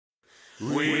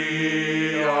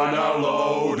We are now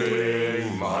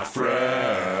loading, my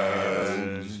friends,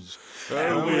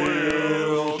 and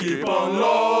we'll keep on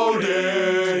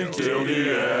loading till the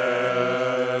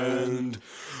end.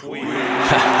 Yeah,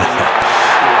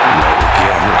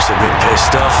 looks a bit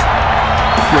pissed off.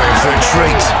 We're in for a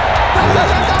treat.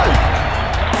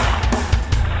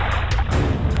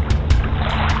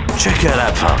 Check out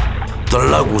that pub. The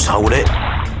locals hold it.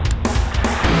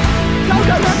 Go,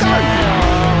 go, go, go!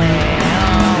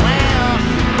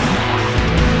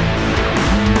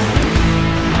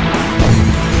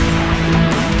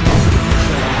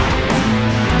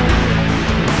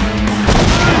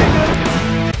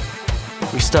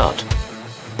 We start.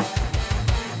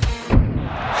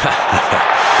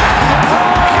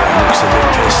 Yeah, looks a bit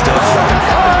pissed off.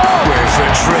 We're in for a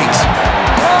treat.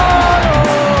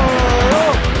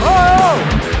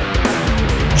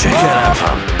 Check out that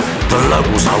pub. The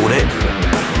locals hold it.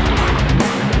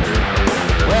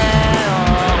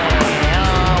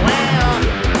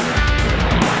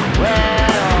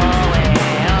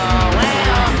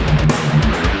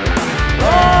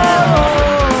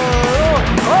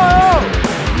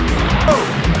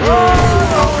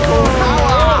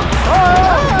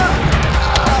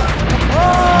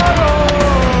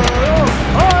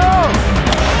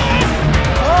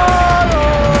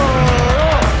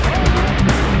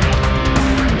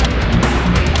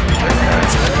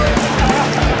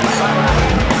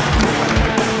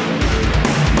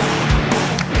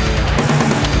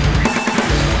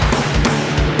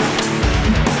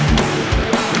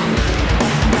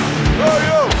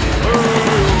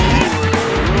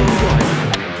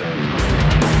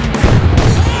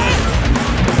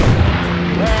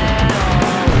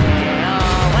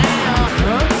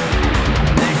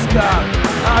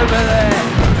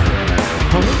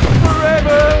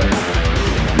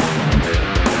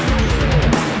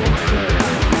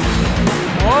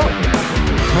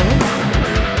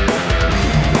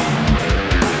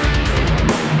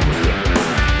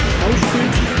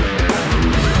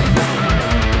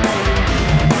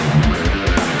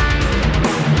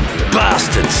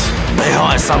 Bastards! They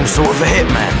hired some sort of a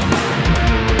hitman.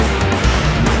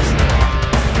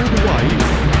 All the way.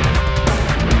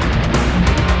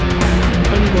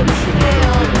 Anybody should know.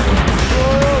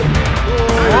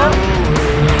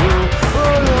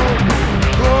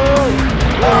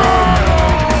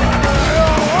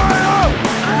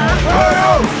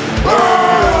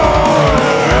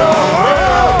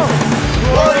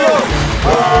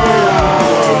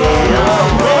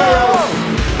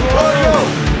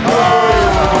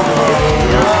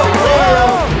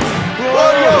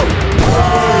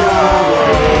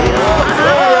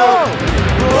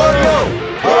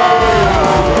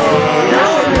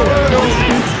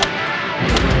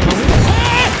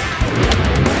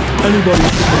 Anybody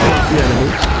should protect the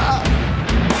animals.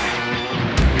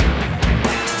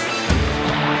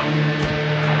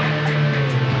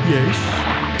 Yes.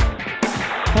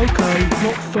 Okay,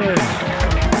 not fair.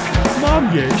 Mum,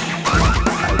 yes.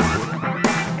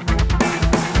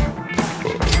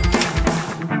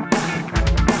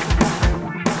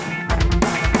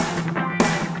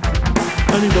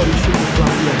 Anybody should protect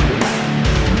the animals.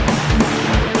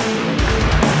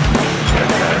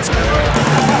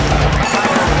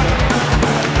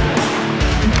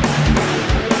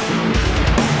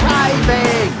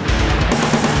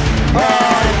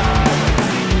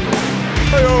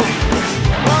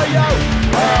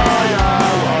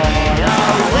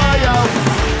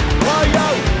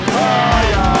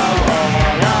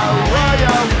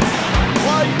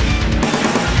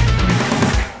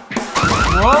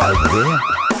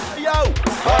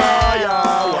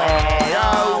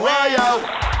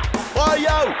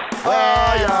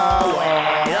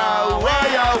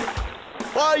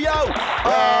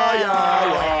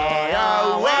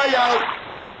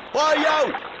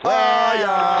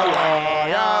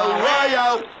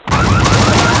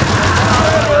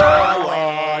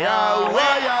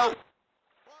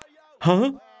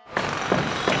 Huh?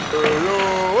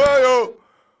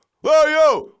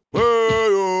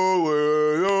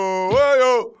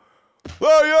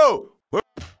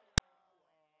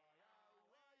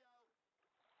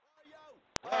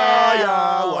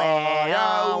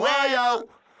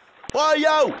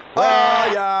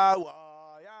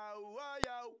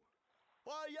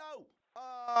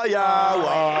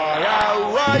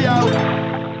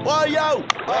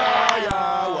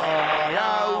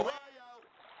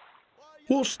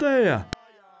 What's there?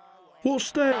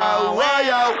 What's there?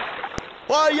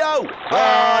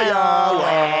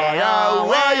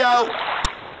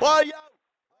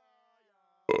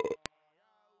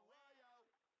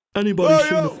 Anybody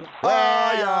seen the...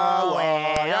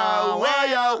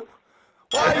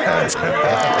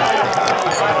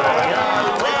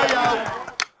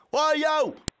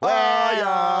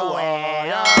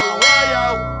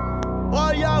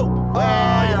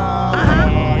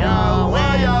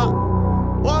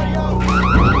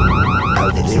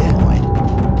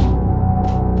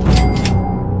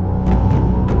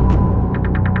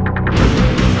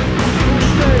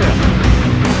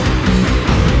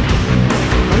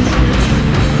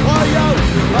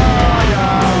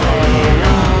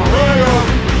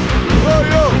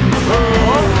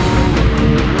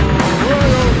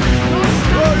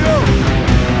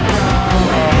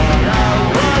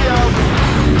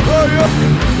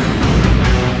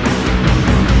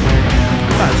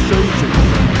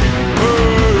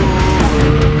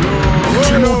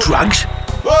 Some more drugs?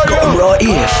 Got them right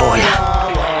here for you.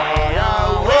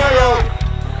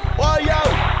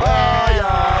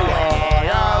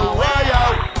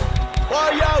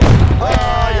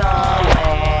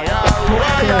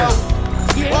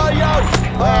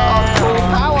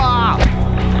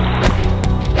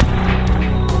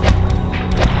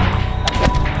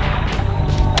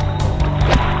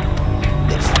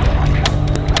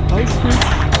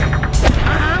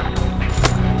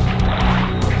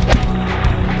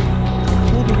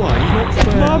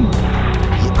 Mum!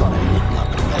 You're gonna look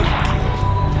like a roadkill.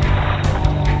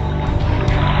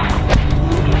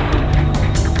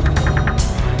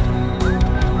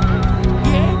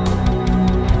 Yeah?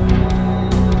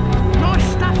 Nice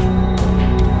stuff.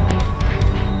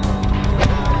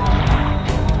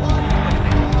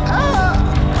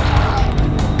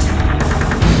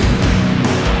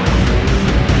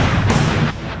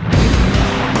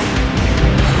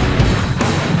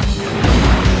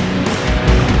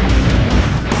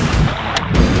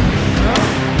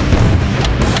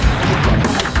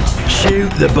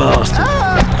 Shoot the bastard.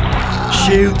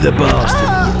 Shoot the bastard.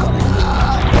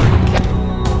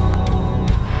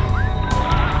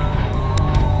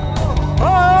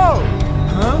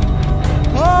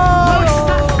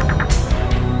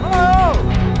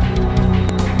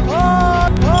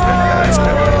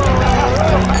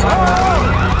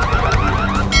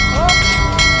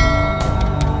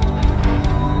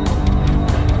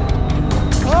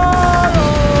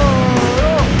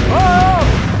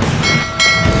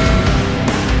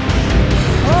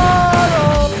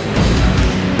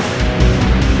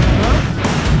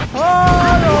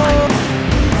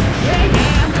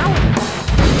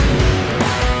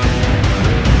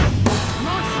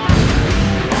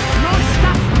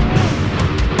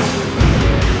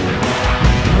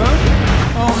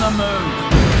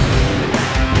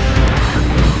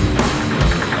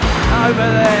 Over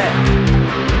there.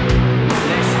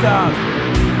 Let's go.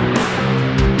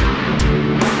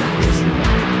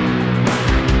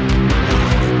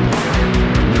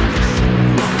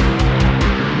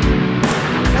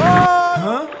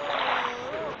 Huh?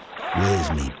 Where's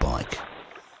me bike?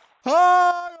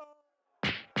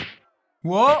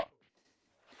 What?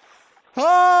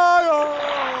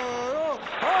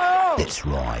 Let's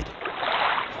ride.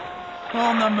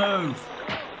 On the move.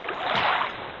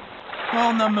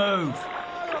 On the move.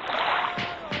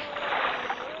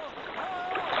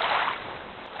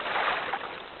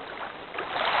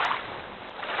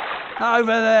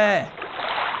 Over there.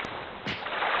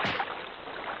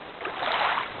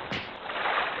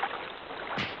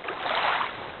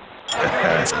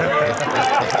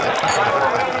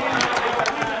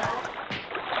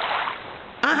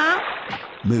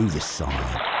 Move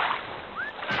aside.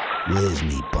 Where's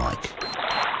me bike?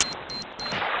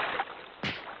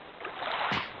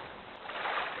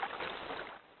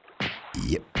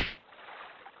 Yep.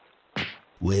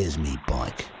 Where's me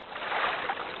bike?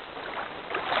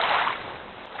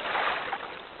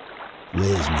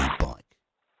 Where's me bike?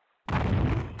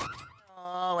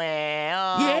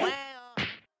 Yeah.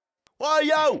 Why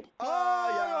yo?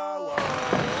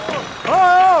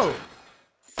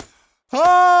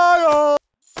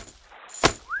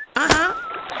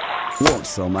 Want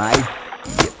some, eh?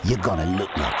 You're gonna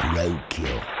look like a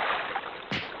roadkill.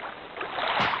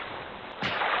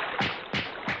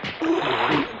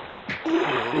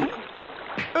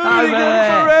 Over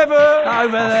there. Forever.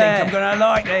 Over there. I think I'm gonna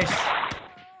like this.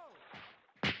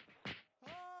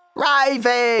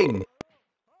 Raving!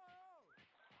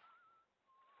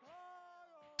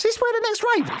 Is this where the next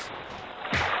rave is?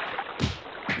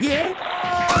 Yeah.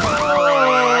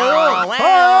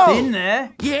 In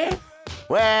there. Yeah.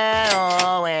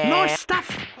 Nice stuff.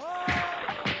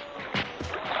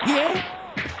 Yeah.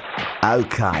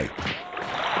 Okay.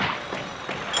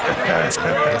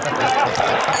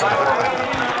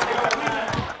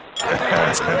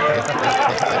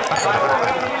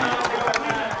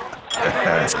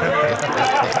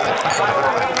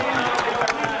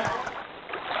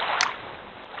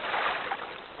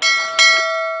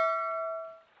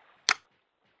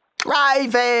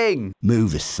 Raving!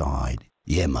 Move aside.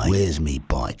 Yeah, mate. Where's me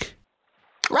bike?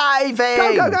 Raving!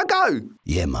 Go, go, go, go!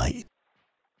 Yeah, mate.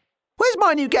 Where's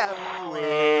my new get?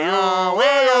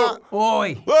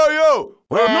 Oi! Whoa,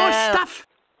 Nice stuff!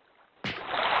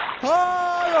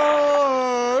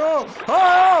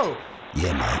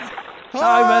 Yeah, mate.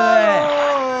 Over there!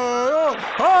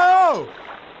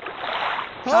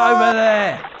 Over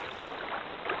there!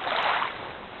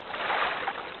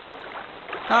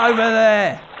 Over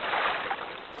there!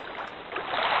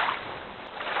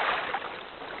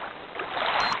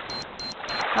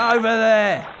 Over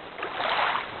there!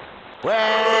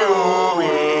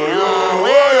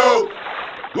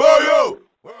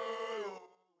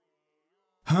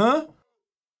 Huh?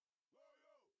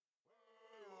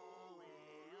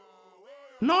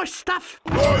 Nice stuff!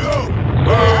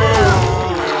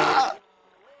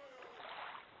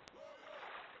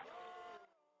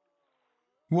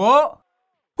 What?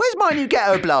 Where's my new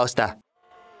ghetto blaster?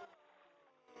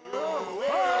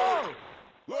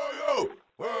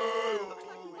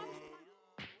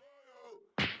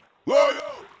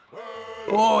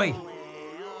 Oi!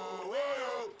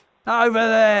 Over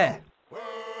there!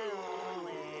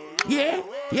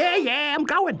 Yeah, I'm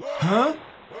going. Huh?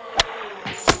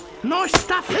 Nice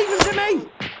stuff, leave them to me.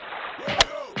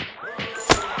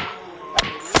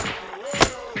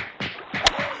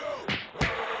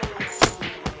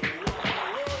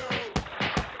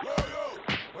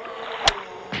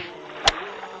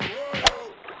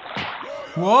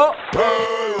 What?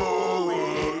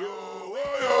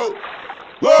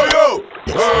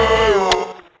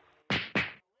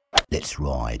 Let's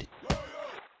ride.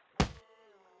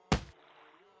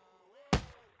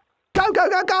 Go, go,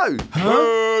 go, go! Huh?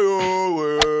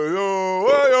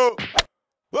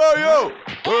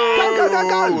 Go, go, go,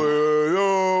 go!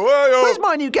 Where's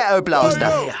my new ghetto blaster?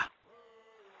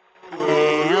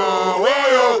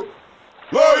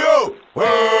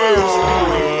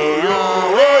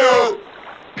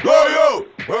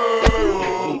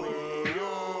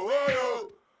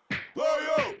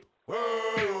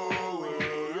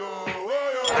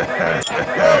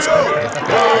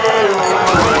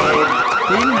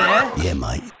 In there? Yeah,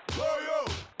 mate.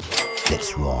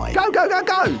 Let's ride. Go, go, go,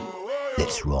 go!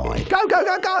 Let's ride. Go, go,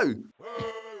 go, go!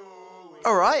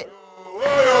 All right.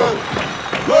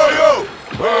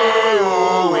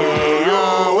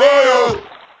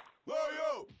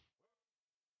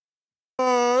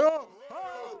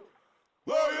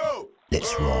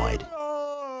 Let's ride.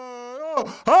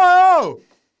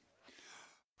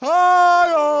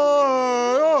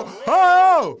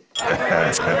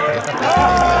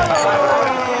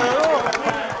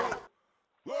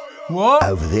 What?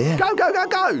 Over there. Go, go, go,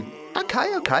 go!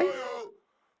 Okay, okay.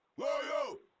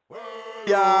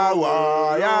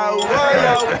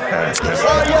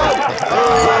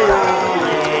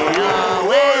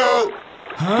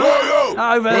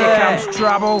 Huh? Over there. Here comes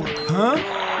trouble. Huh?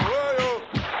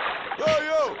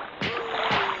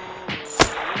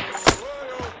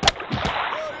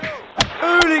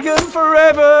 Hooligan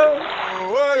forever!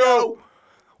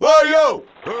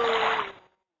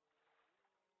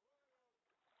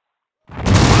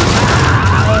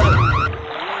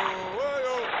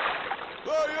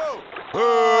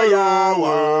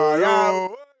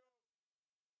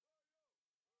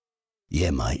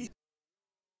 Yeah, mate.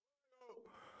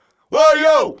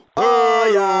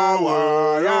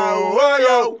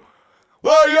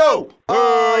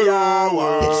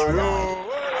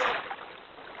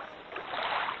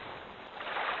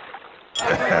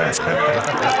 Let's ride.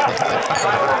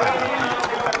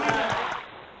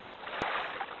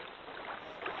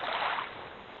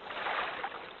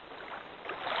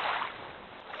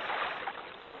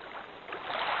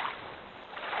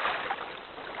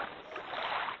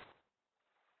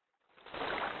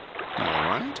 All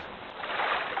right.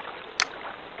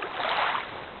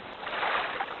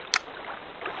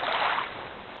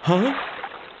 Huh?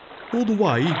 All the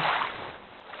way?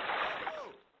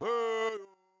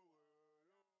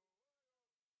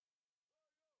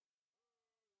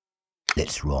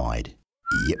 Let's ride.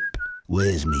 Yep.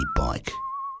 Where's me bike?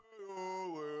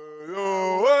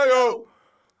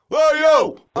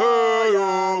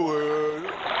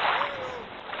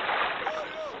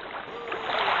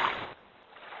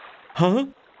 Huh?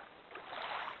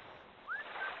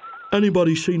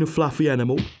 Anybody seen a fluffy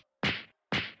animal?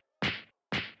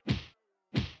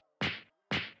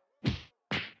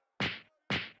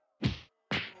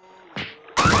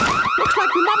 Looks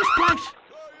like your mum's place.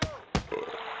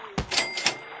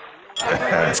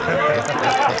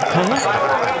 Huh?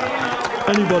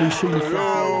 Anybody seen a fluffy?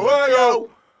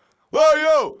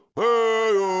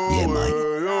 Yeah, mate.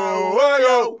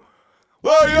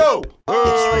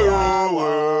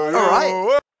 All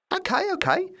right. Okay.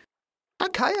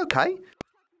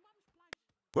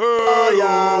 We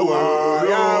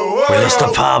lost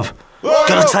the pub.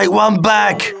 Gotta take one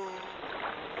back.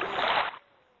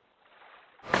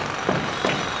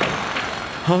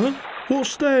 Huh?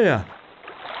 What's there?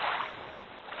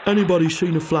 Anybody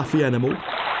seen a fluffy animal?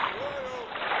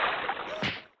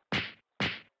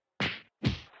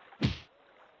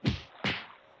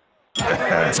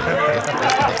 Yes.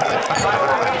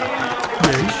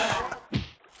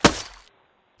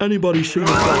 Anybody seen a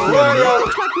fluffy animal?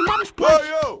 Looks like my mum's place.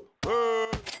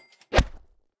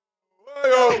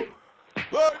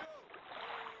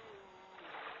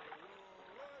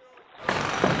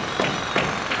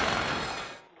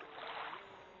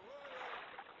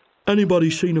 Anybody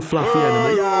seen a fluffy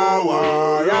animal?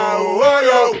 Are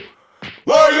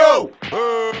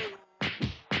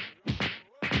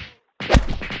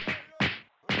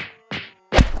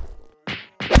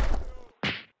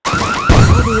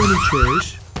there any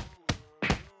chairs?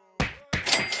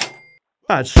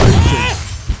 That's empty.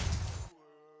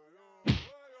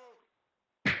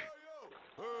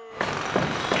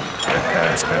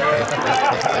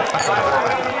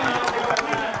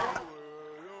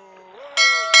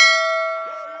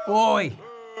 Oi!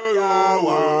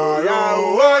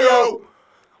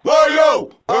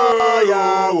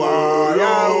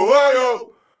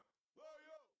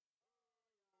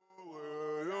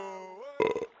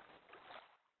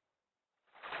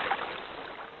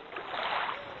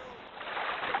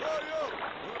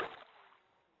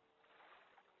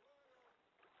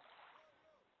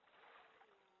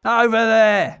 Over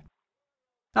there!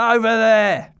 Over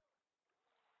there!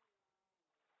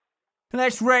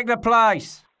 Let's wreck the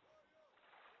place!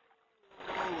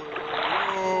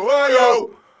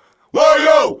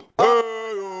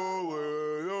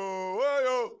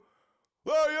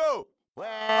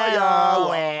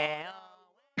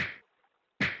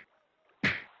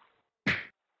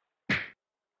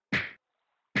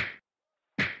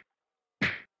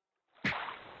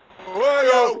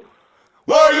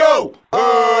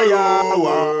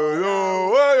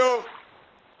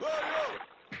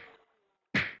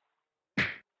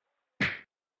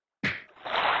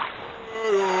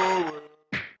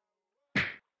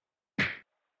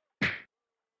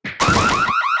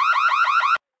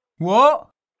 What?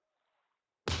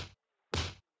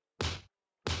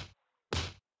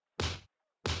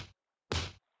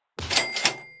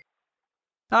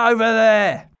 Over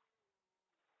there!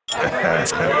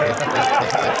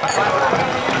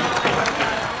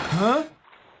 Huh?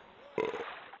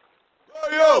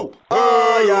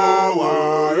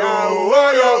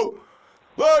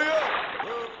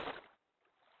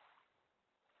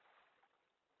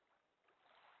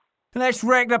 Let's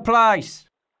wreck the place!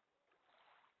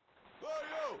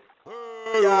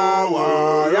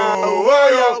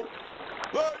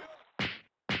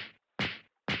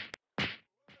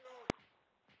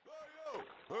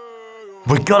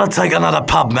 We gotta take another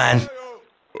pub, man.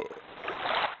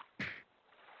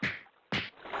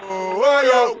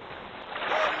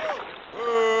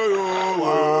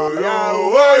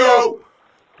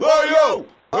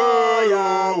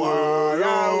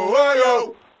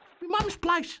 My mum's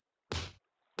place.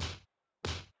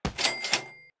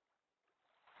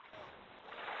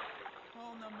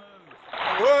 On the move!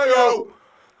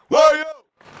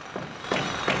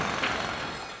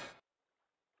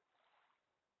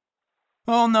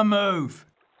 On the move!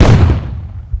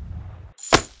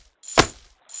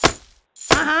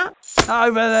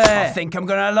 Over there! I think I'm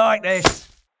gonna like this!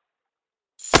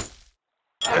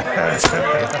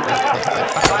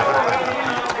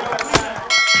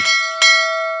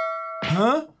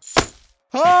 Huh?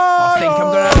 I think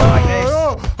I'm gonna like this!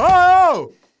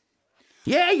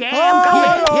 Yeah, I'm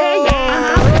going.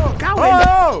 Yeah,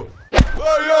 going.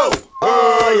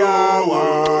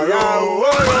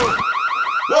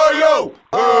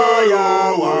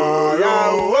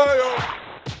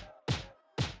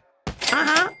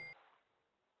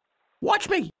 Watch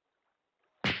me.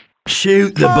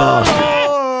 Shoot the bastard.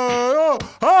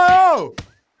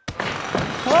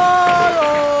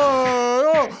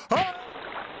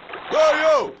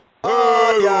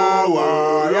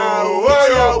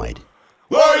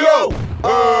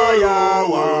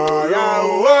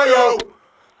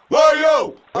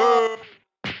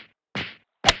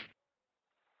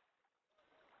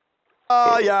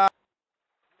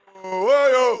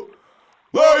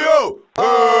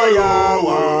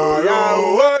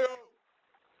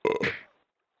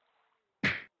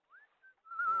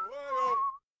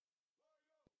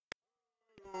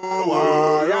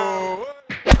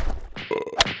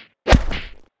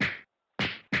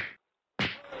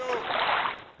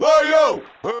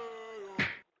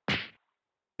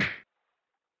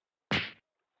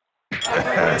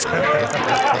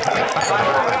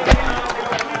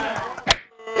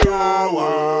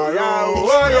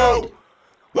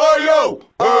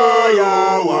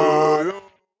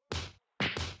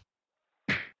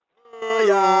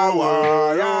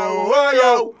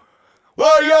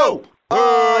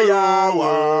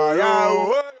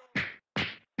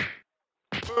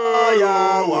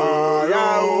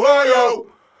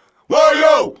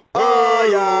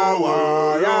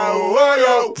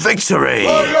 Victory!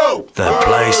 The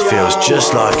place feels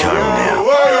just like home now.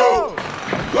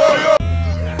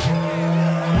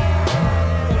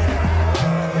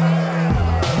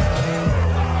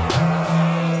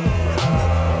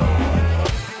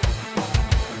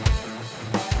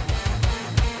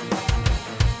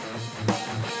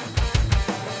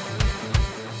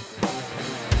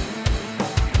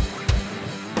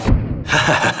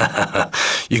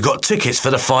 You got tickets for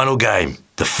the final game.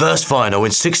 The first final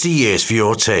in 60 years for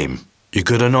your team. You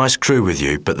got a nice crew with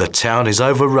you, but the town is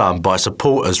overrun by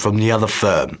supporters from the other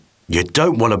firm. You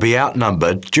don't want to be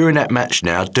outnumbered during that match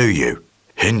now, do you?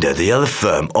 Hinder the other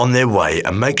firm on their way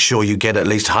and make sure you get at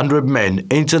least 100 men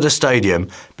into the stadium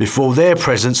before their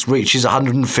presence reaches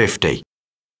 150.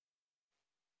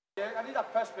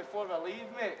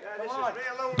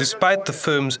 Despite the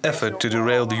firm's effort to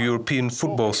derail the European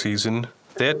football season,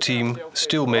 their team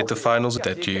still made the finals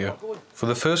that year. For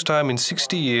the first time in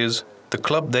 60 years, the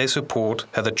club they support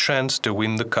had a chance to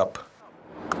win the cup.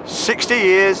 60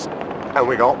 years and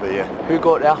we got there. Who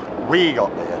got there? We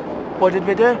got there. What did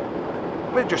we do?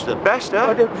 We're just the best, eh?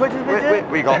 What did we do?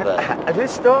 We got there. And who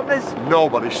stopped us?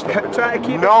 Nobody's stopping Trying to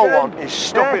keep us. No it one going. is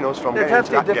stopping us from getting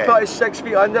to that They'd game. put us 6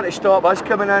 feet under to stop us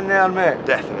coming in there, mate.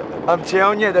 Definitely. I'm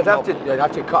telling you, they'd have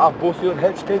to cut off both your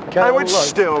heads to I would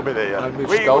still be there. And we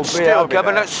we'd would still be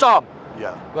giving there. it some.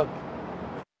 Yeah. Well,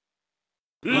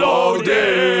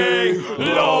 Loading!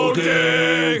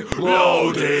 Loading!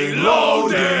 Loading!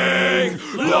 Loading!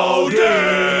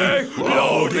 Loading!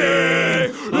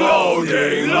 Loading!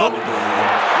 Loading!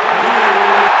 Loading!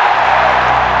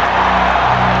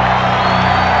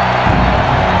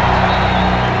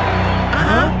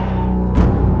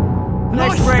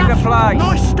 Let's bring the flag.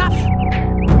 Nice stuff.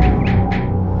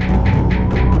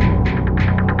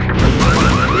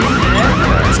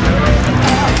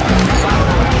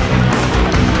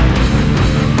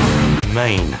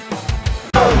 Maine. Nice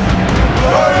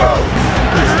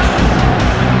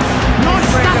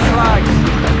stuff.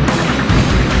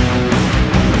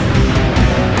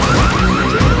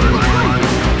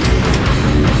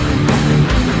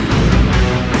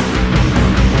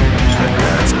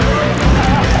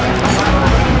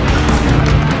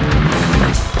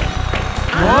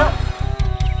 What?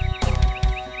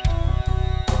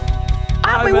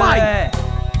 Out my Over way. there.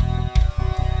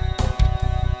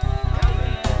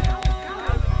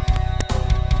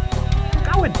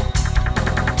 Going.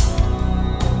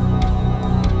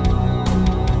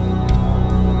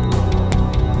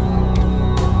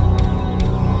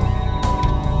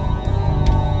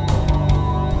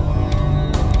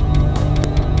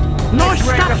 Nice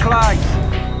Bring the stuff. flags.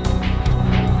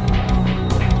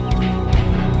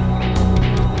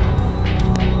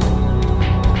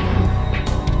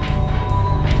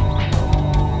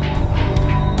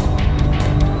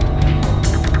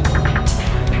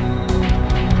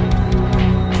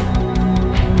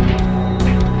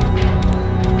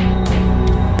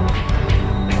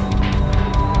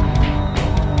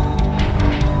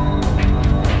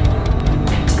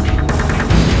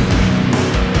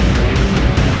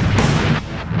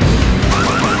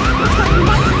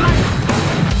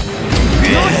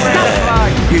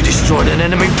 You destroyed an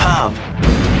enemy pub.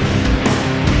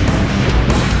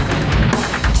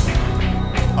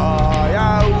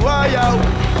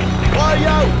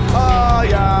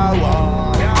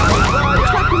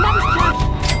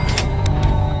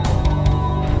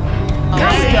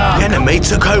 The enemy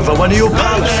took over one of your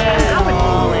pubs. Yeah, I'm going.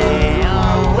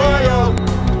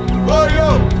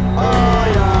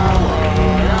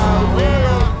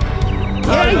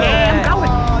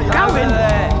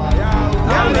 Going.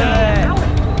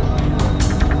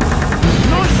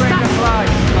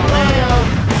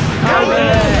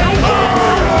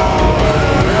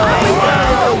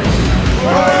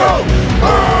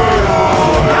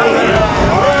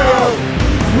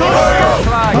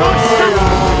 Nice stuff.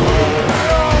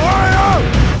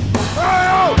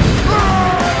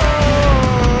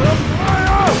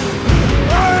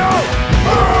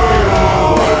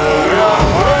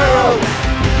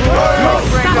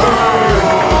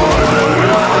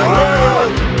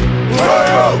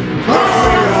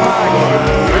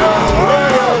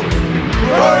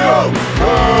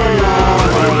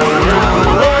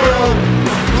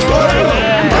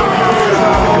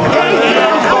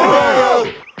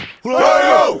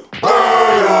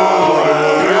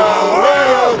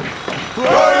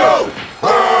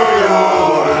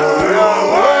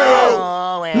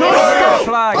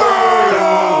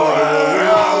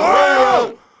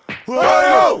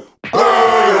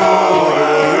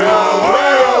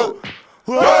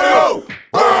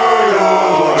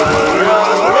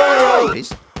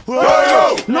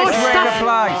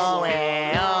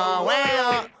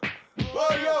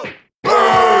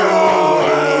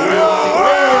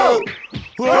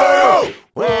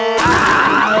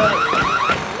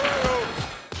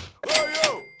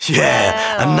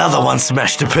 Yeah, another one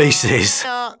smashed to pieces.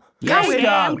 Going,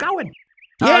 I'm going.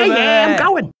 I'm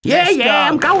going.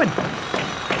 I'm going.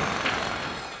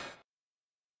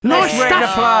 Nice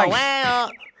stuff.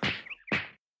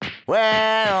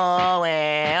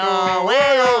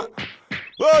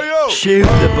 Shoot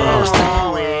the bastard.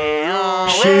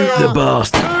 Shoot the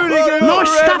bastard. Nice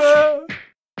stuff.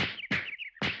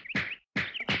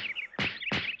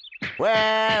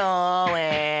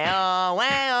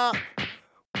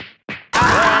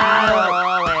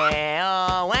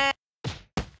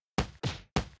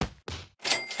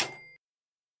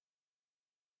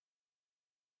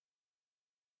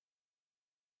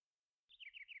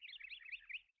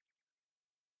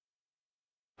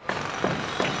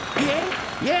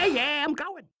 Yeah, I'm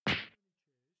going.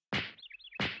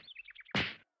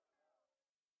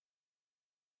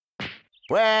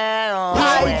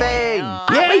 Diving!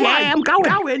 Yeah, I'm going.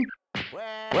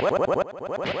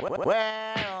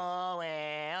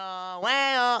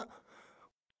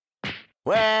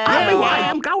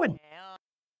 I'm going.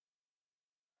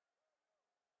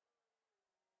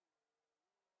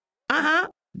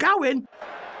 Going.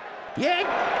 Yeah.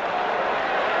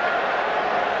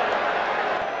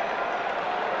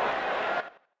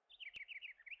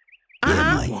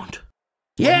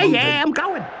 Yeah, I'm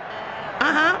going.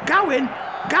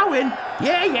 Going.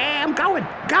 Yeah, I'm going.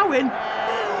 Going.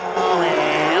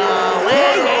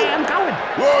 Yeah, I'm going.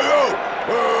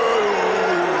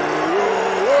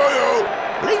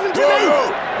 Leave him to me.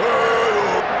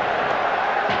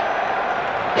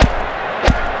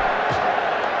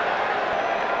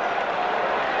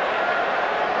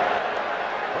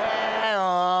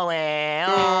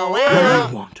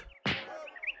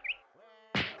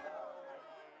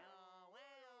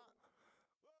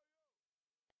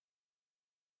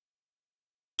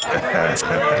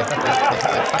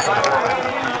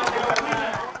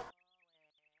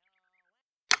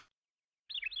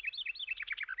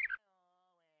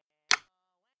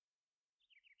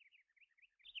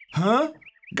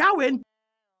 Going.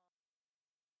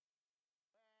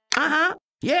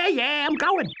 Yeah, I'm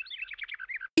going.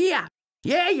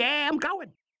 Yeah, I'm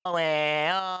going. Out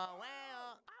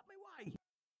my way.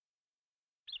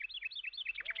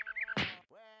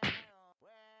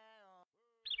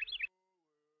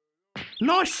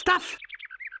 Nice stuff.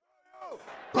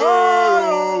 Looks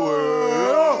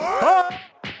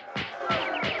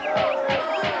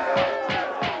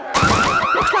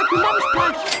like your mum's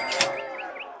place.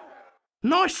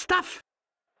 Nice stuff.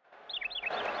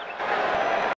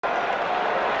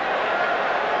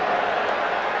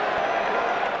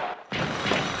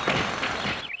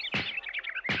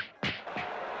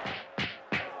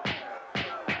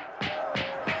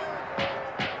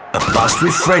 A bus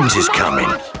with friends is coming.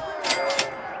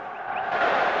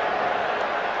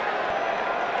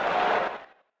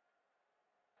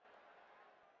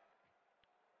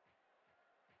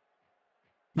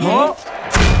 What?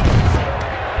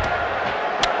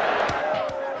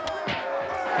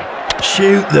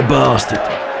 Shoot the bastard.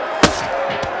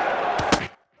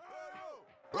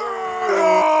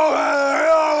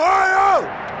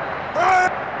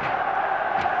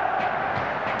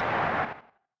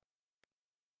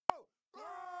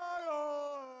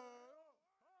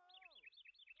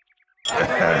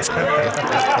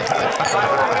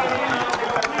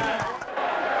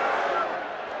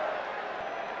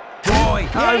 Boy,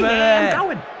 over there. I'm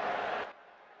going.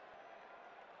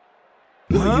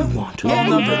 What do you want? On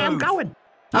the I'm move. going.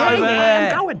 Over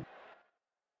there. I'm going.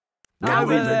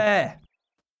 Over there.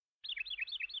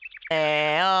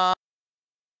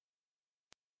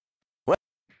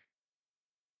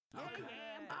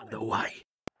 The way.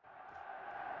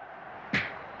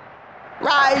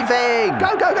 Raving!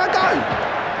 Go, go, go, go!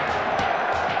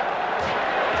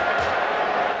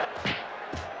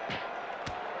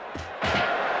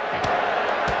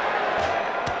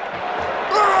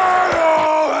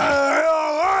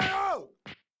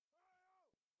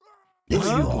 What do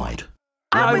you want?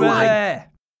 Over there.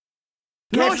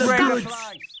 Nice Get ready.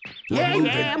 stuff.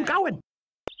 Yeah, I'm going.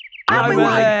 Over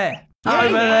there.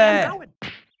 Over there. I'm going.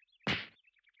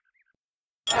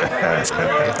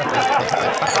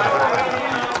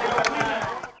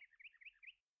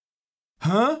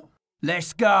 Huh?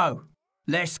 Let's go.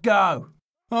 Let's go.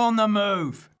 On the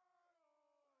move.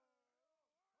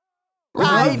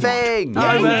 Raving!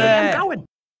 Over there. I'm going.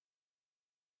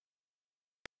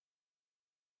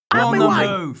 On my the way.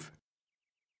 move.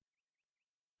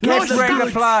 Get Nice ready to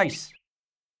stuff. place.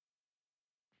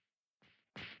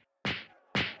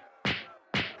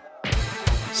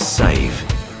 Save.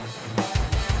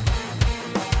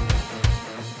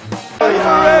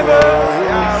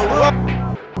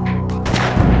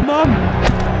 Mum!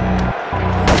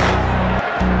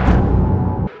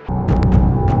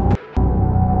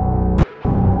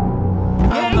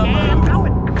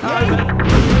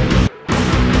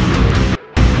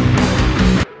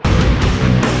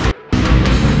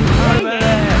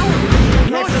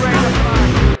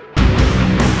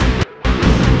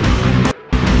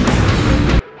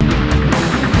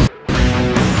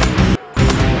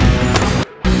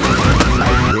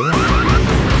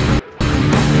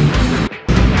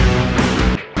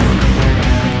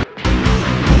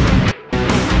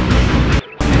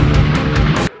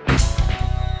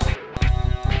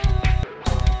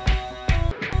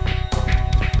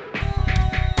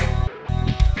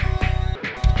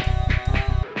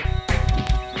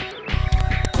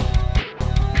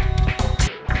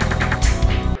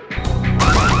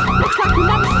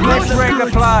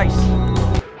 place.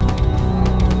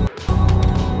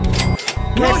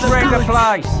 Let's ring the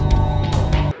place.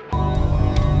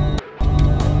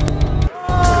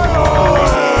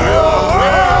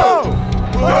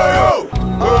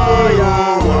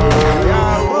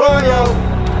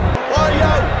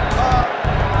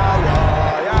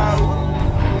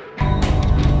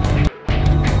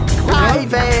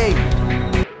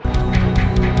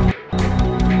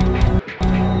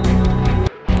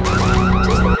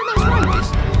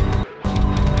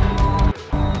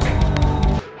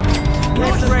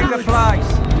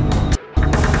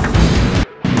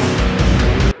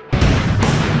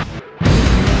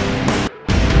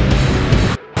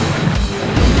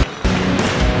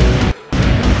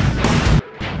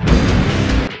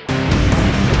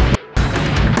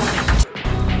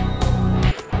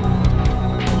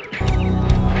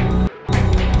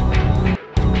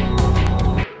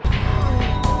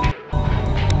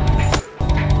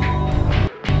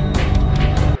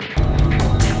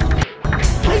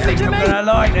 I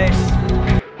like this.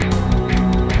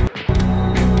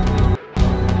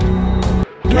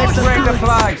 Let's ring the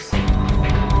place.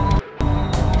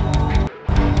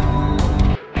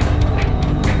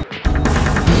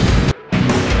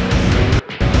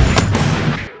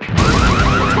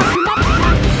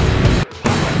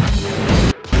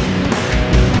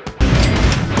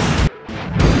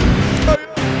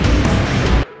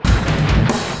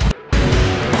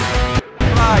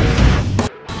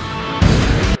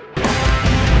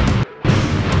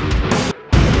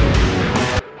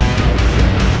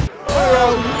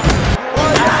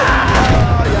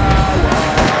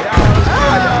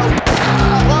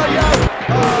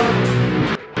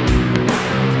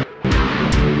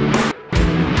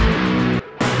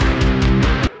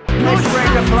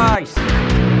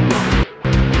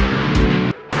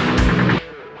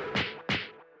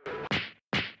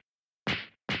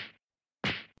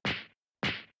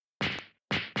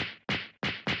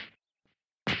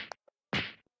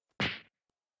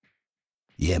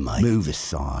 Yeah, mate. Move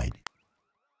aside.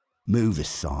 Move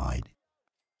aside.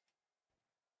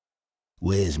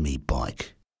 Where's me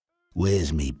bike?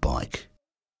 Where's me bike?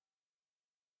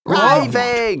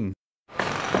 Raving!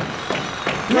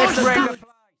 Let's ring the place.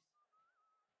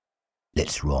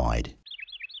 Let's ride.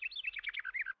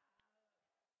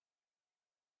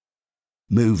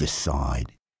 Move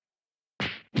aside. Is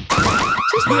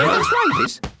this my English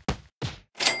Ravies?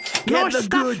 Get the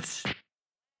goods.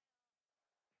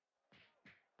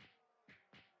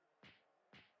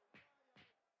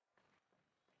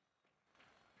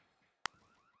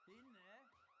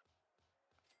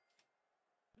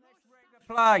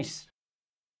 Place.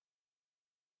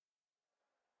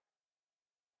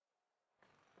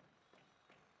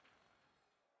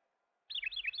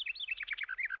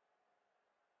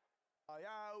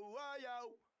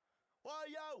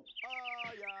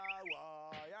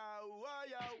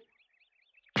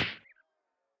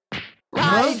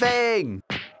 Raving!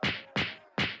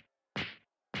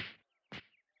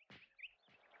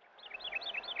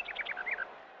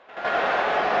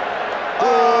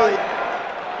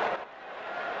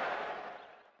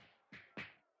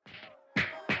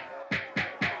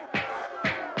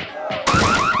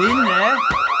 In there.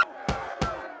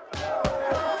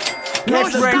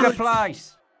 Let's ring the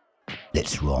place.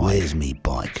 Let's ride. Where's me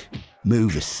bike?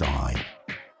 Move aside.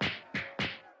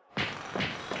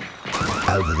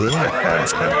 Over there.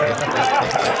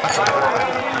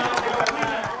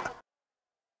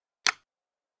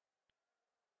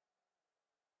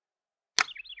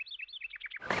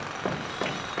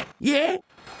 Yeah?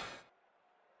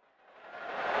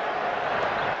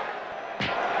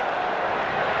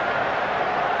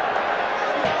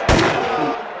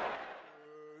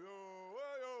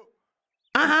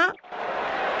 Uh-huh.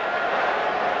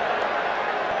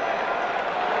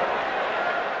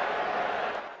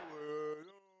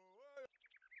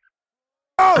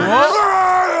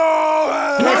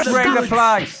 Let's ring the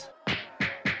place.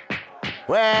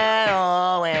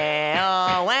 Well,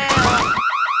 well, well.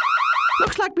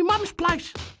 Looks like my mum's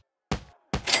place.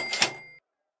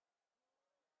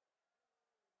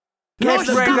 Let's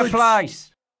ring the place.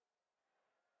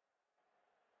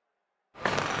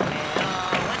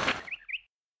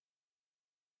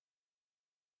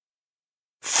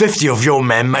 50 of your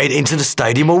men made it into the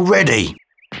stadium already.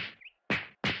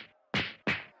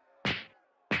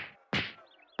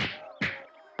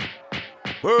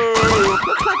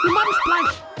 Looks like my mum's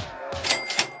place.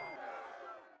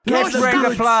 Let's ring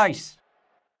the place.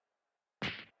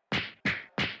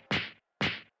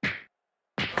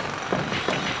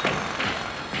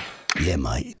 Yeah,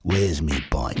 mate. Where's me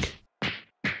bike?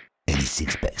 Any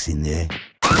six-packs in there?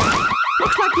 Looks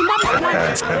Looks like your mum's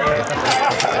place.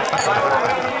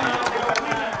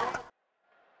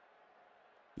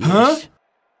 Huh?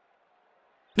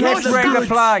 Let's ring the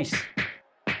place.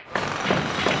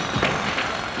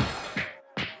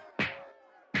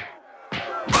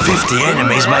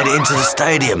 Enemies made it into the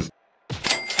stadium.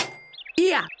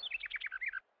 Yeah.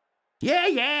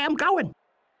 Yeah, I'm going.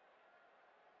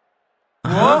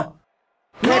 What?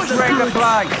 Let's ring the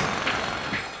place.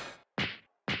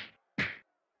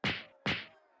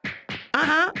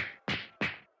 Uh-huh.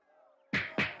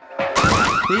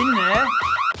 In there.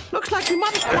 Looks like your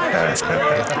mum's place.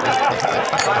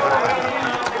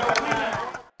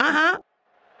 Uh-huh.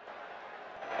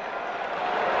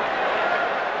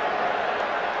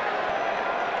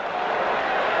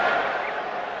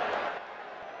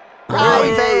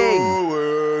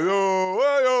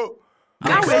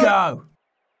 Let's go.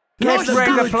 Let's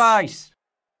ring the place.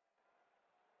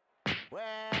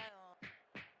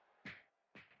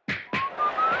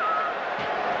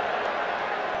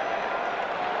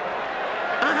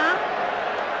 Uh-huh.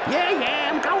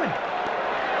 Yeah, I'm going.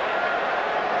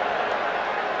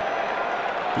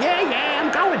 Yeah,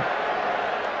 I'm going.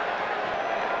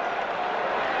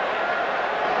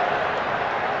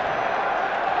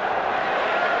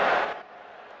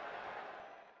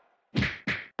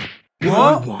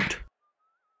 What? Want?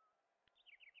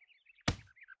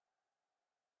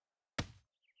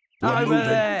 Over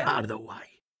there. Out of the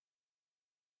way.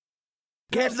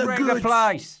 Let's ring the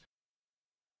place.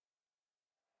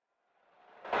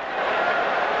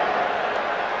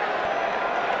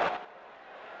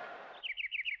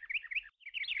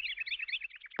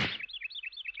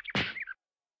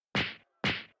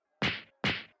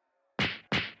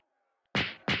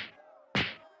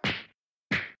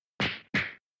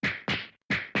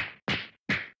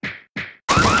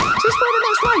 Is this where the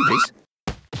next rave is?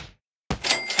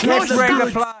 Let's ring the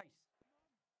place.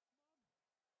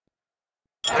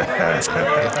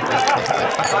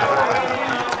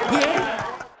 Yeah.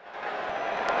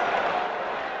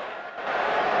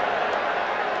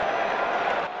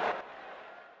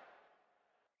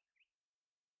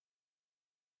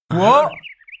 What?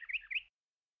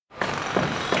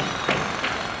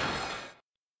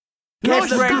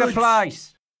 Let's ring the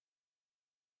place.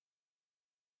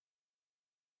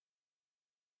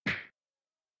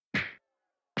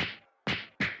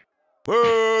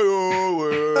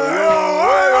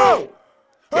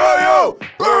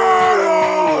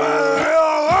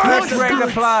 Let's ring the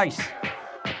place.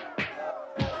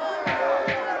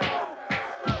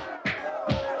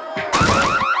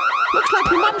 Looks like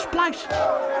your mum's place.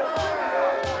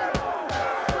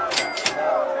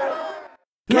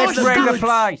 Let's ring the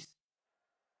place.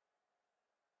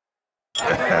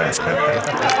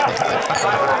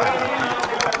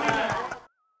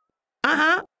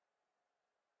 Uh-huh.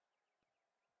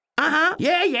 Uh-huh.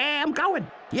 Yeah, I'm going.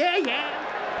 Yeah.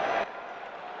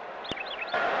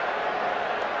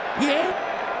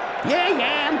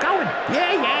 Yeah, I'm going.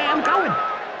 Yeah, I'm going.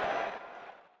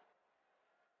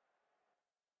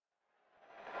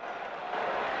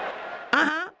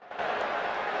 Uh-huh.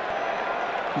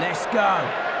 Let's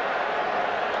go.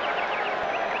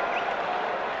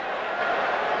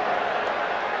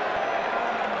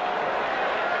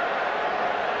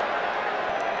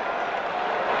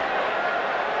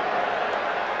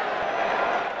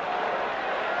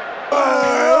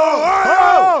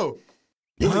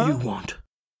 What do you want?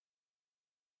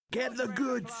 Get the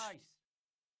goods.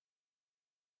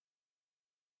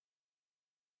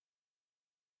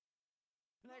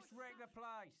 Let's rig the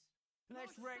place.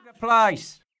 Let's rig the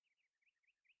place.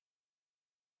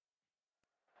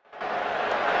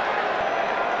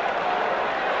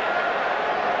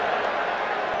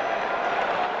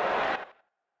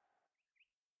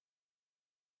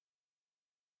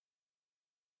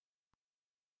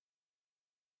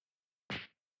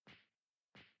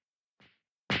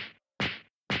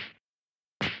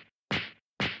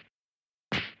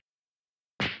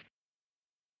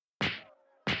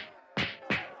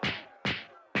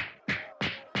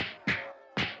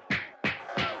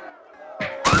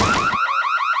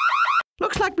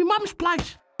 Looks like my mum's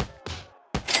place.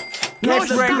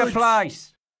 Let's rig the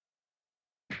place.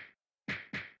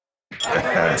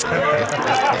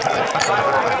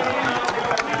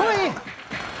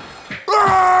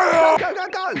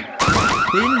 Go!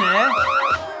 In there.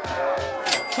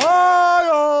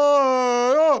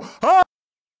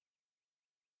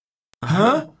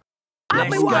 Huh?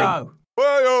 Let's go.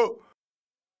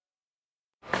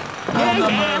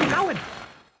 Yeah, I'm going.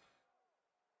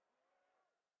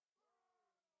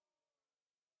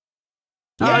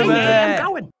 Over there. I'm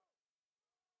going.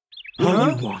 What do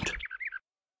you want?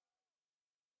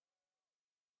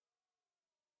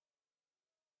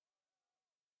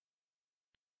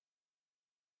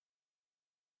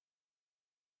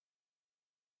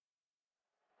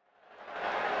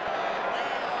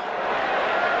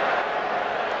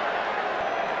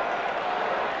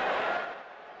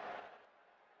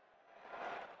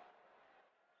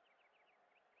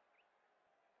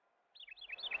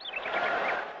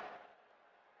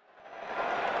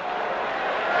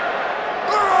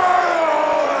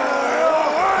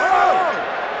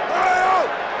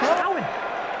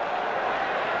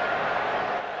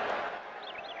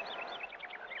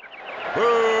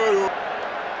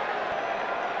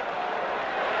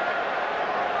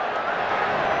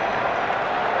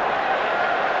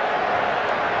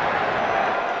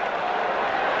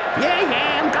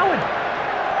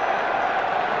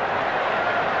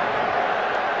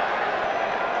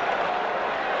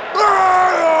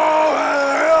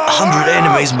 100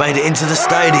 enemies made it into the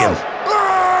stadium.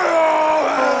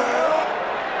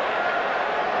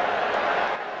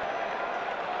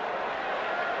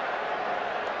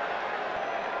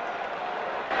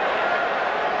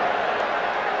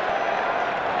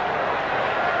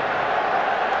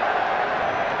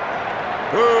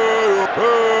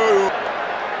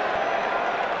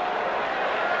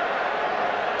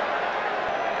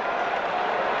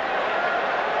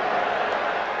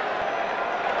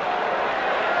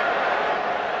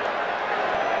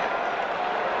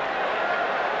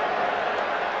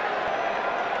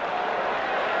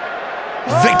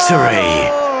 Victory!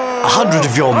 100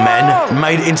 of your men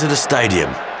made it into the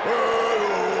stadium.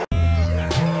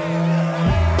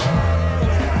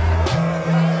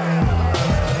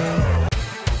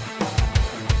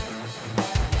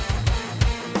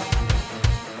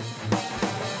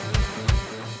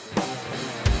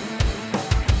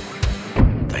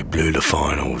 They blew the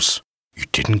finals. You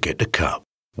didn't get the cup.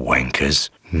 Wankers,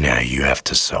 now you have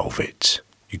to solve it.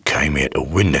 You came here to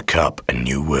win the cup and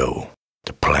you will.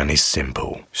 The plan is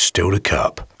simple. Steal the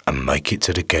cup and make it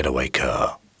to the getaway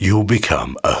car. You'll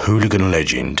become a hooligan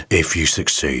legend if you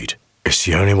succeed. It's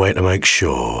the only way to make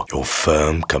sure your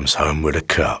firm comes home with a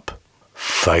cup.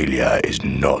 Failure is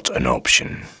not an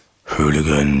option.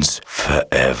 Hooligans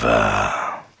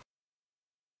forever.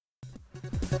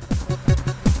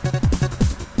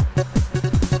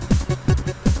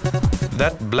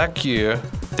 That black year,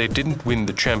 they didn't win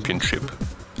the championship.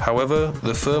 However,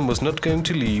 the firm was not going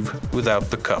to leave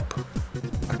without the cup.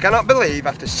 I cannot believe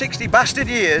after 60 bastard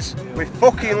years we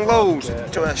fucking lose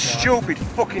to a stupid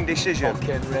fucking decision.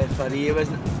 Fucking referee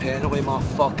wasn't penalty, my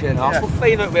fucking ass. We'll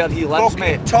find out where he lives, fucking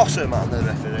mate. tosser, man, the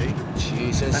referee.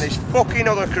 Jesus. And his fucking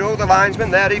other crew, the linesmen,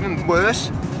 they're even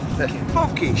worse. They're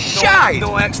fucking shite.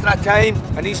 No extra time,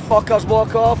 and these fuckers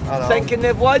walk off thinking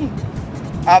they've won.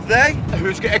 Have they?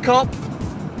 Who's got a cup?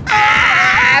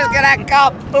 Who's got a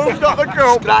cup? Who's got the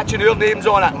cup? Scratching your names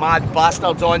on it, mad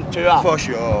bastards on tour. For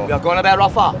sure. We're gonna be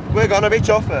rougher. We're gonna be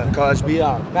tougher. Because we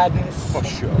are madness. For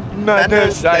sure.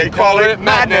 Madness, they call it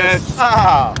madness.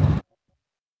 Ah.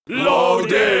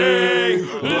 Loading,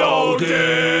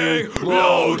 loading,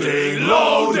 loading,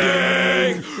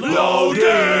 loading,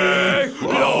 loading,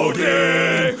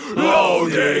 loading,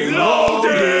 loading,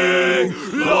 loading,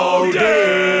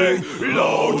 loading,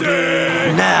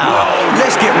 loading. Now,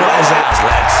 let's get what is ours,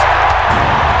 lads.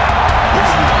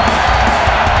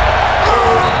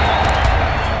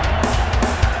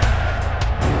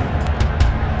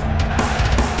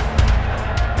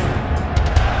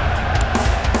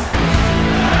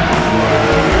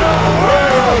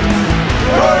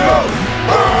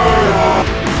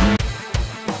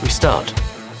 We start.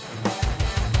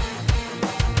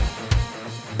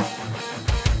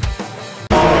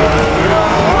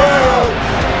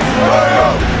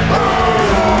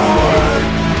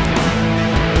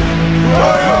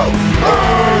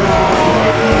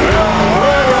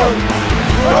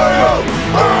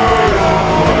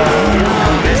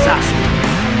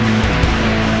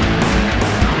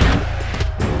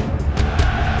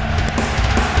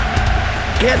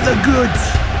 Get the goods.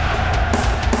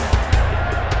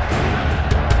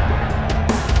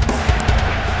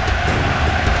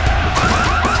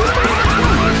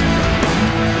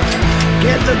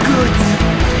 Get the goods.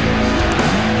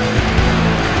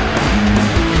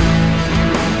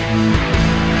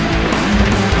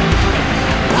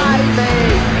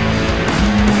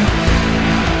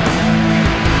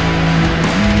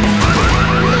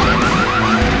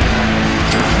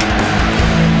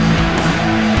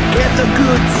 Get the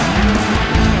goods.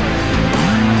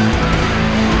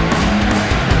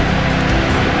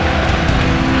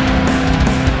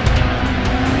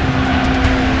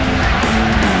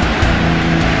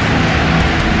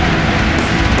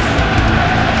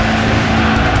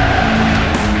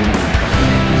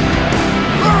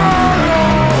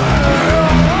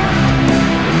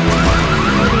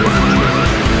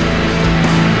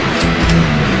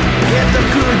 Get the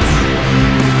goods.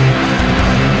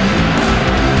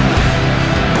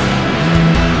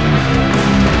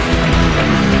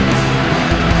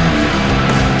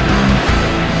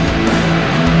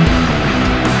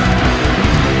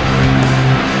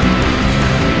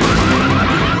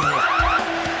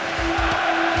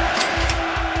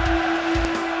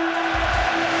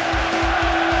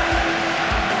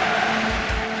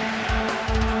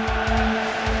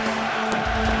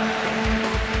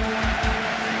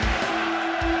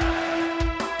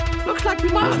 Looks like we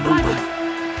must play.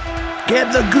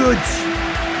 Get the goods.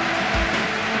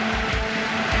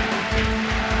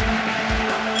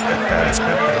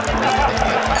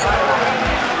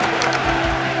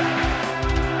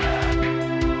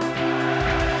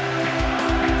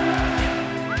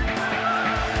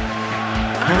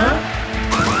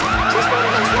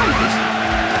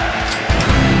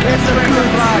 Get the record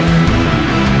play.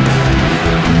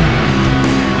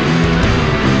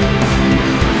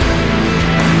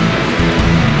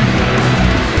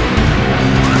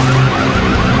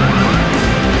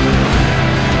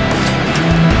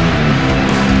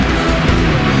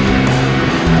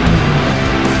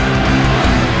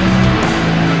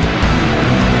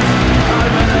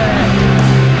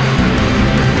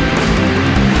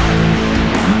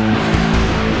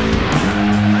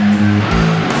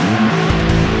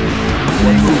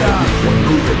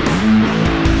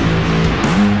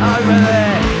 Over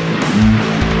there.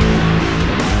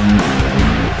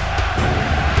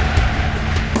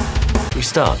 We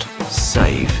start.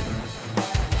 Save.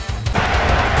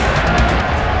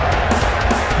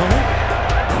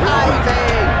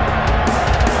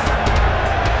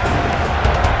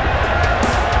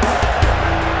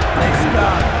 Let's go.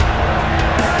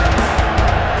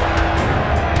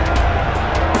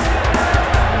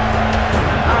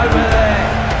 Over there.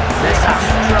 Let's have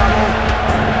some trouble.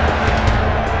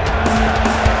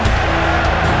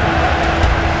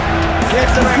 Get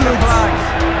the record place.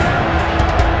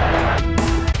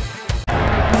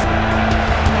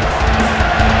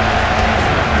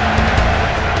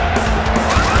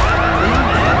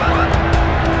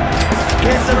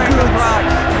 Get the record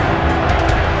place.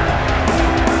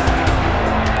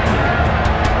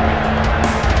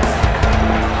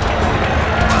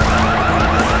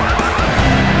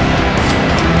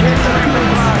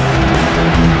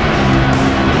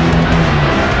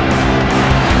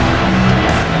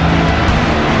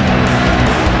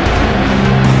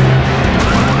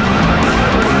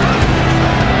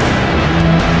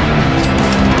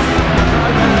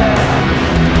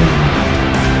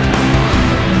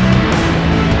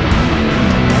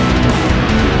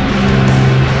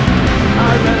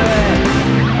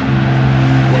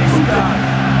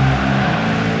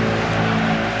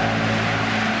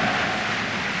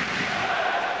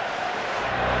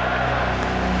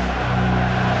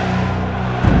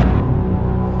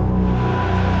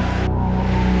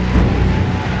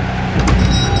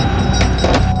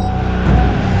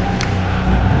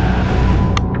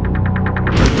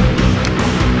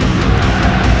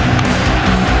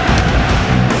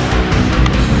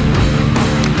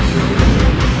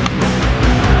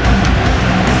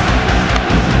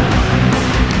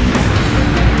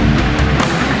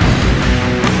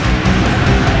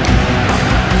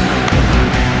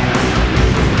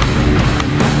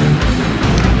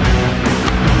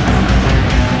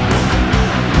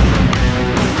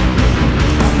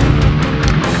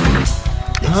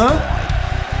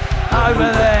 Over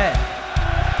there!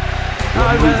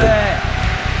 Over there!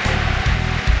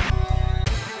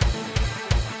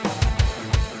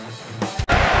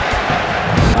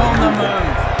 On the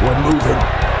move! We're moving.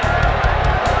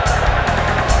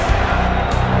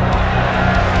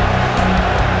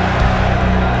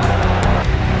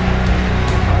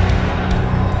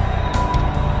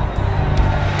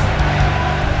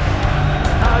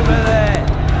 Over there!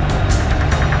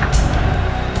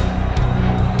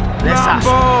 Let's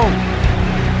Rumble!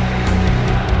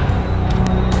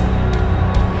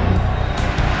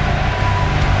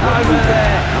 Over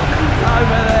there!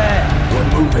 Over there! We're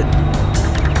moving.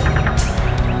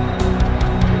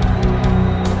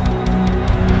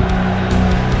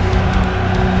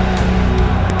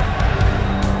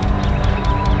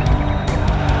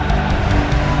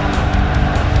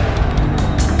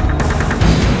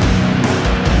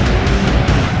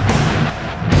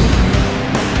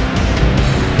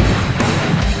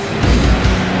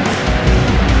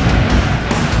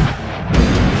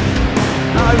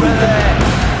 Over there!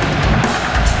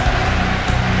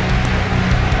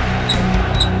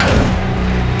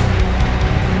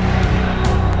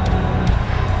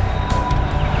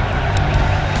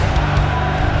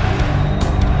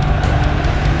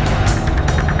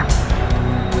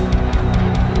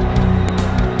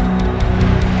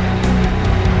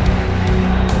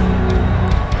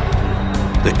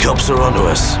 The cops are onto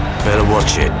us. Better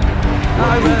watch it.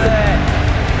 Over there!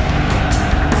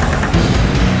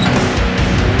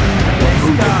 Let's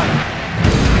go!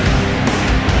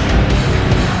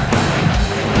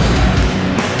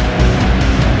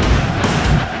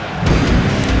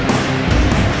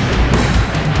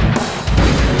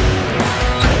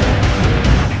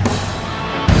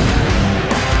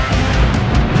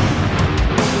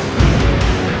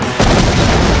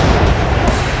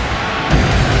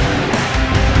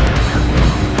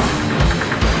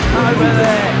 Over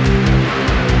there!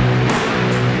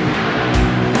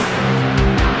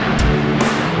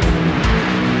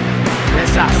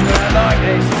 Let's have some like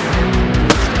this.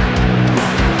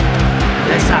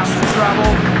 Let's have some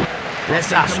trouble.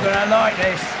 Let's have some. I'm gonna like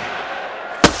this.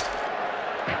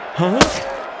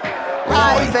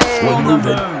 Raving! On the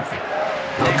move.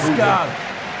 Let's go.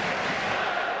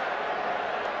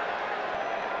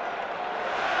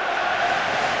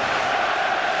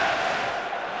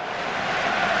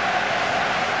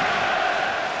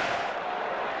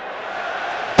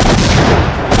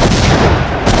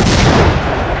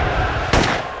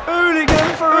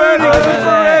 Hooligan forever!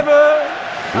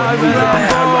 Over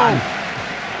there!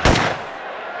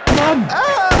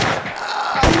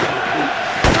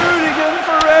 Hooligan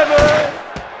forever!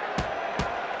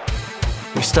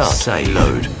 We start, say,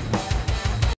 load.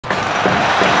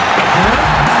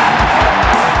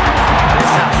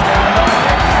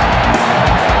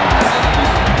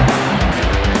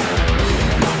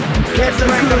 Get the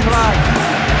ring to play!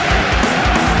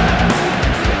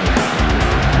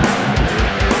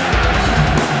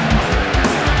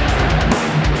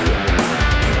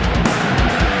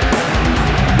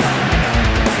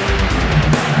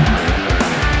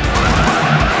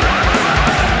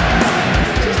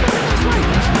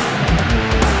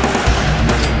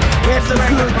 Get the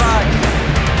ring to play!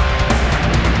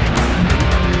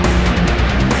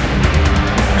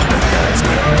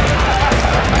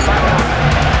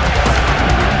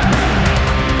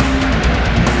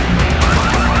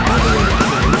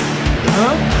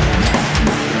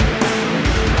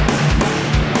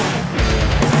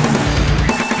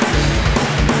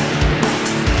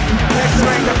 Get the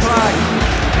ring to play!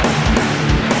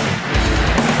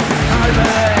 Over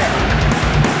there!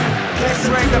 Get the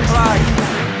ring to play!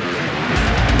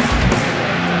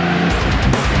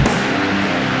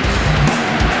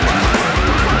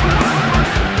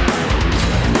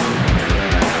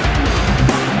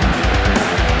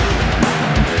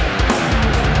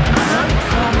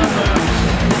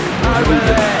 Over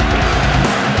there!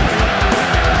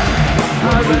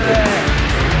 Over there!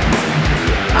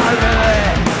 Over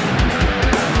there!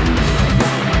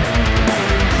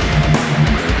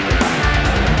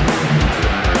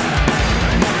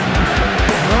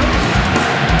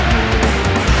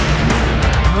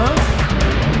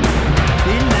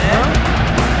 In there?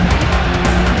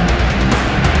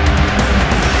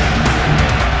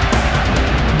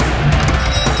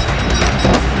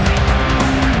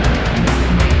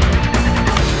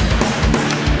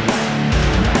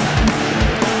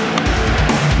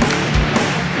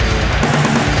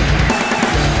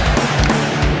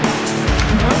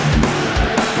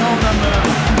 On the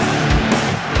move.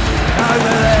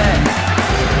 Over there.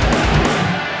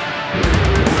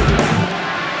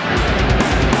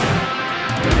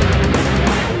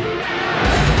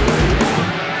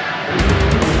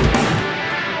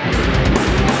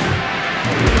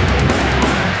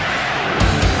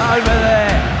 Over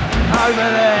there. Over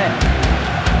there.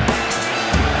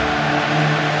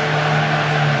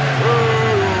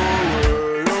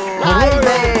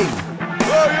 Raving!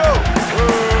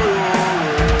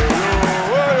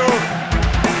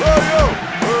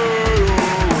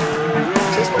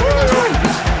 Just one of those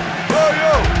ravers.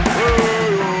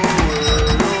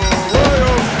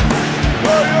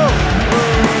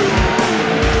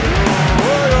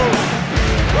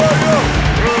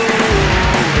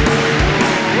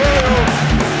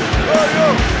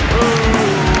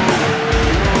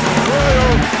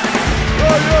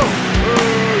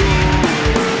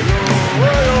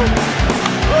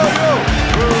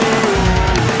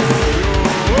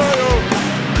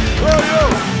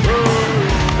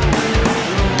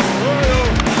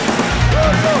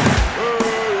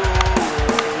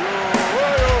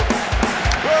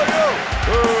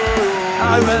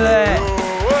 Over there.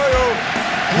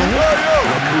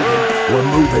 We're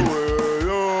moving.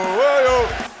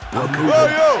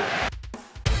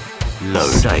 Load.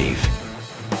 Save.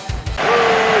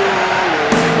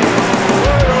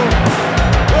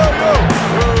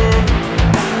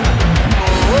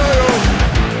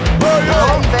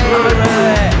 Over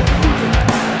there.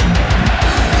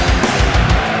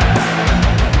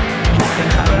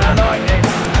 I like this.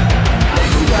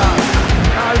 Let's go.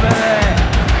 Over there.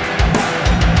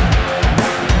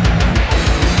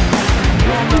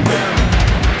 On the move.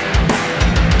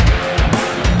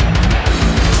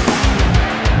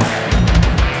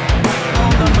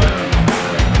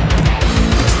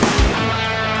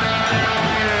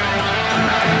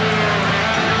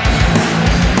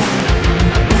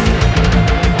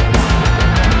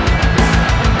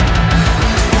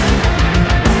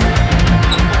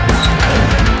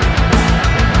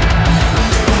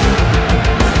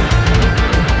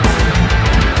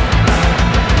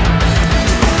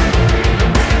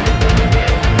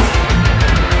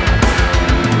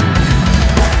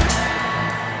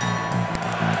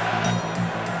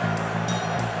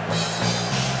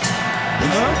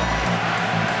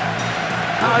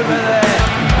 Over there!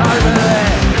 Over there!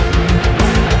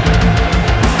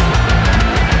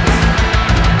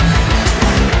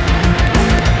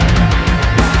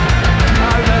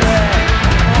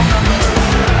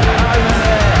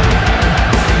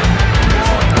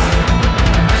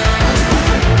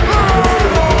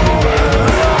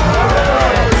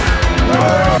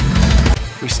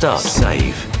 Restart.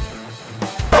 Save.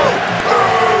 The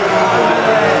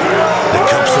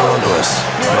cops are onto us.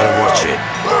 Better watch it.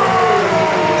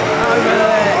 Over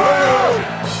there!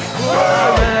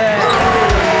 Over there!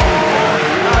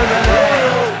 Over there!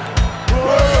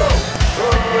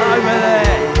 Over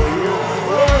there!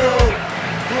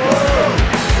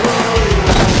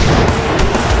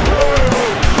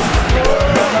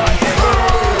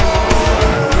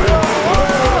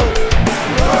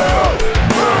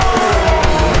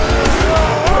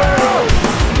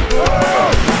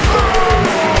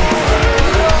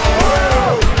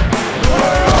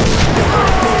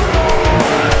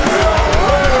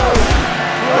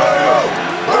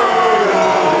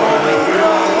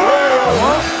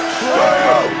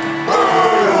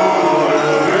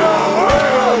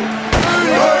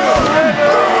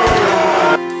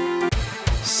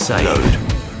 Saved.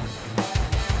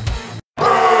 The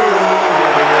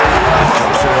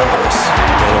cops are onto us.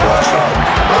 Better watch it.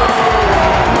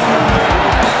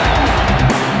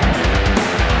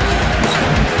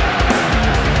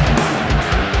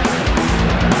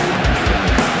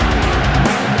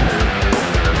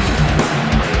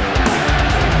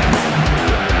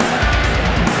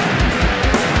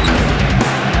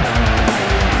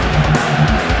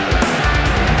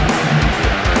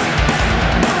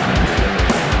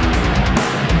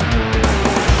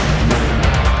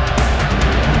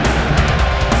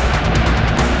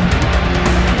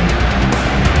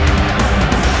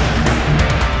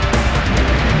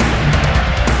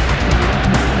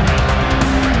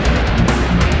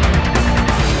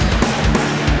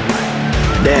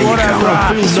 There you What a go.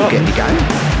 rush. This will get me going.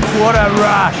 What a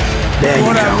rush! There you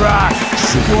What a go. rush!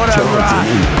 What a rush!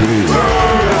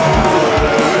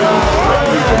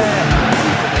 Over there!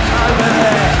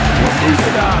 Let's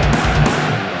go!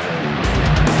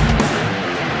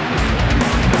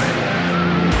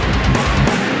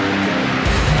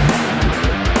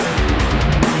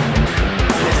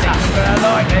 I'm gonna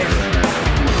like this.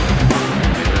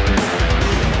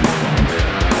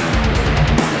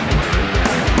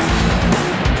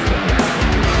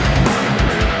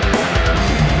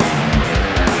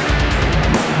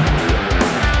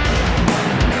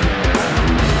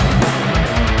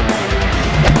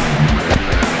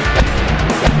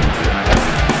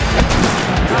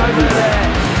 Over there.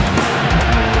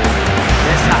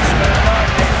 Yes, I'm gonna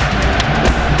like this.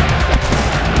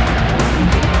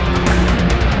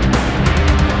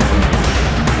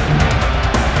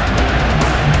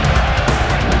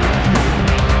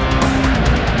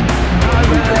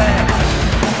 Over there.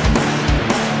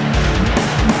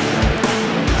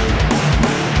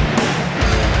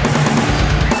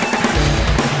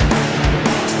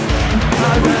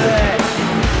 Over there.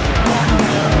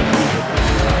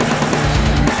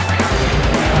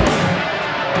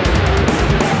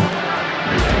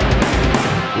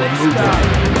 Let's go.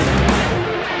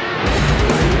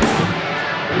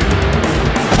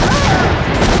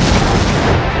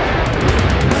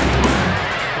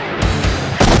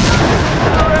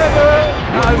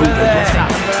 Over there.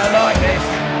 I'm gonna like this.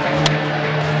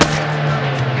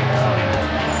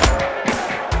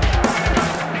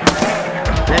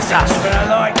 I'm gonna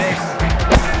like this.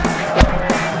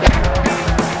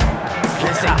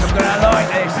 I'm gonna like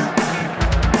this.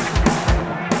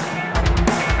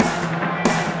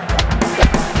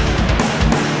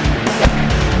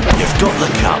 You've got the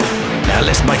cup. Now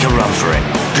let's make a run for it.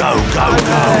 Go, go,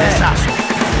 go.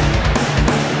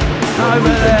 Over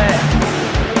there.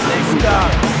 Let's go.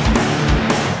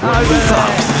 Over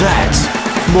Fuck there. that.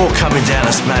 More coming down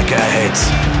to smack our heads.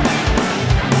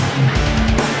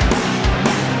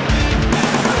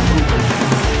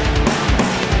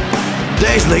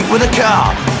 There's Link with a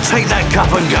car. Take that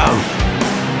cup and go.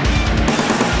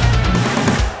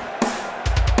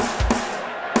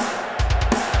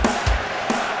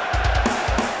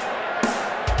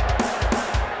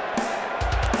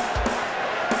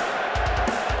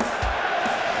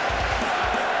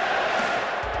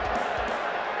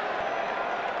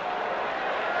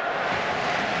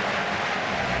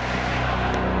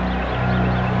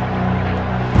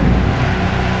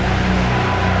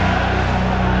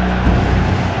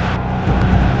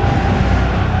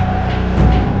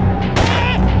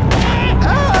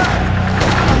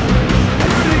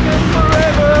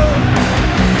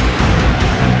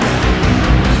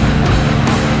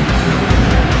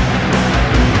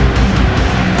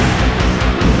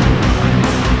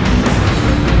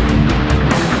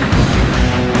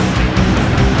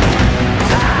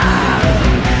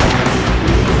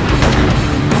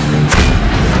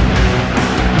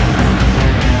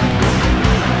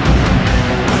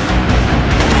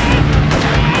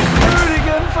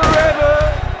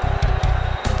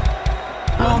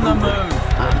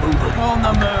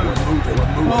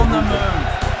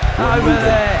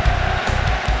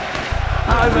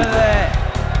 Over there.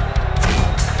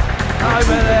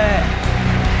 Over there.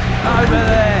 Over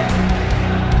there.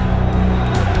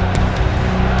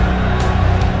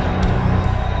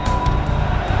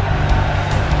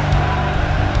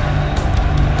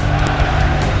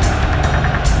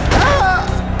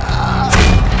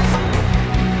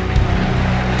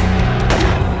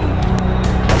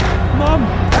 Mum.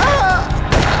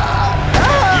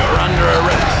 You're under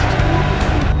arrest.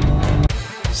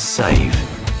 Save.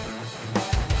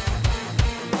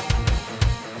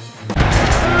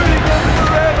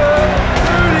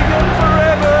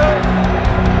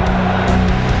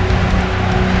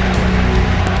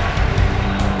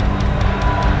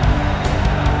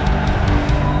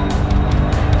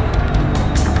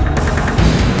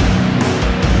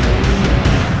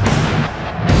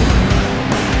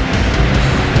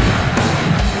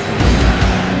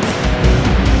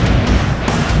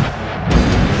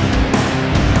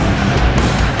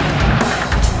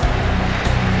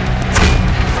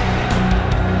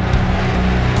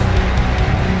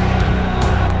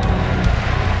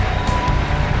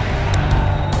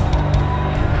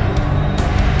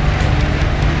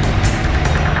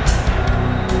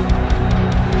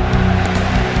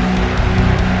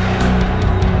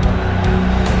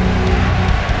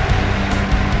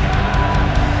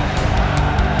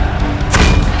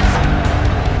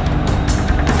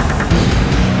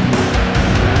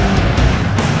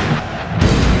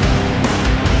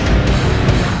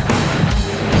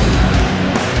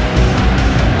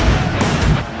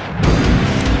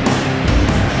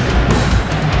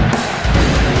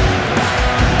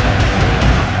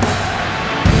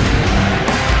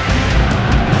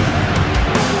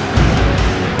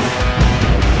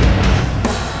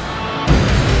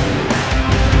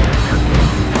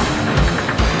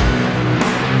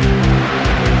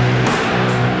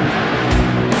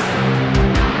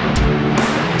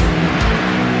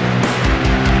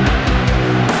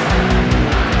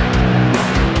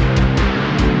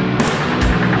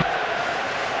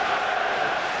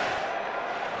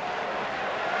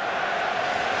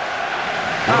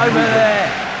 Over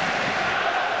there.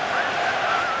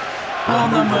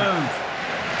 On the move.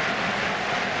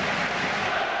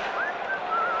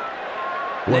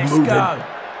 Let's go.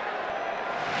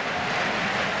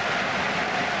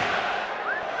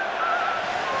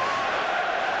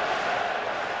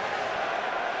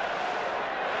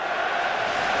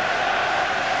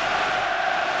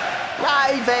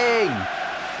 Raving!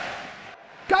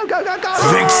 Go, go, go, go!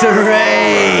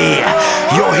 Victory!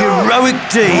 Your heroic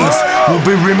deeds will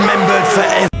be remembered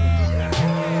forever.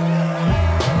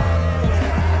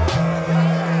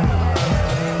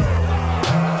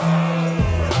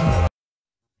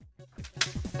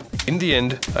 In the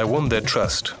end, I won their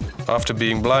trust. After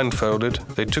being blindfolded,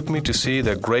 they took me to see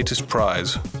their greatest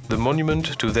prize, the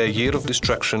monument to their year of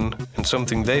destruction and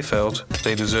something they felt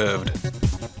they deserved.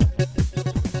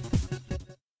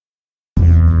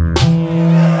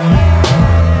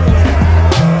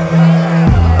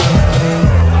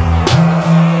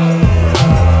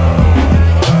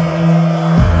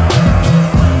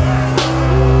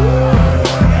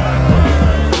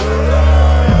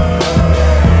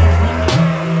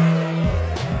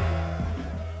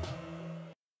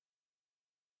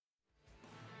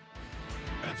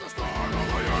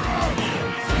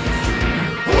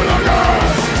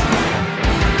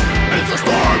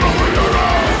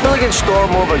 Hooligan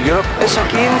storm over Europe. It's a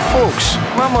game, folks.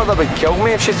 My mother would kill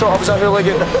me if she thought I was a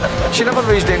hooligan. She never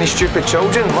raised any stupid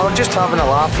children. We're just having a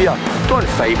laugh here. Don't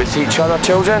fight with each other,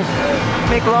 children.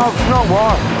 Make love, not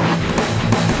war.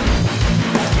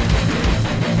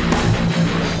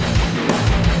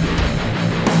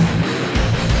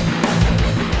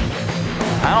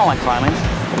 I don't like climbing.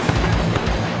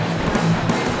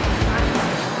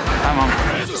 Come on.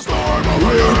 It's a storm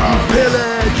over Europe.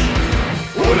 Pillage.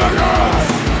 Hooligans.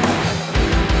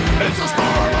 It's a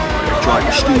storm over Europe. Try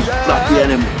to steal Flappy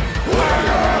Animal.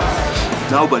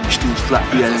 Nobody steals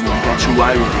Flappy Animal and gets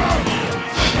away with it.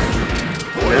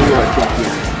 Very right, Flappy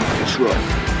Animal. That's right.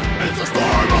 It's a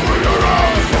storm over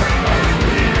Europe.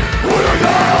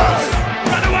 Hooligans.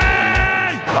 Run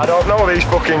away! I don't know these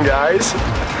fucking guys.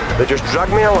 They just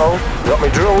dragged me along, got me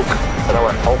drunk, and I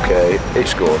went, okay,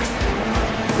 it's good.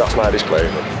 That's my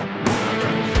disclaimer.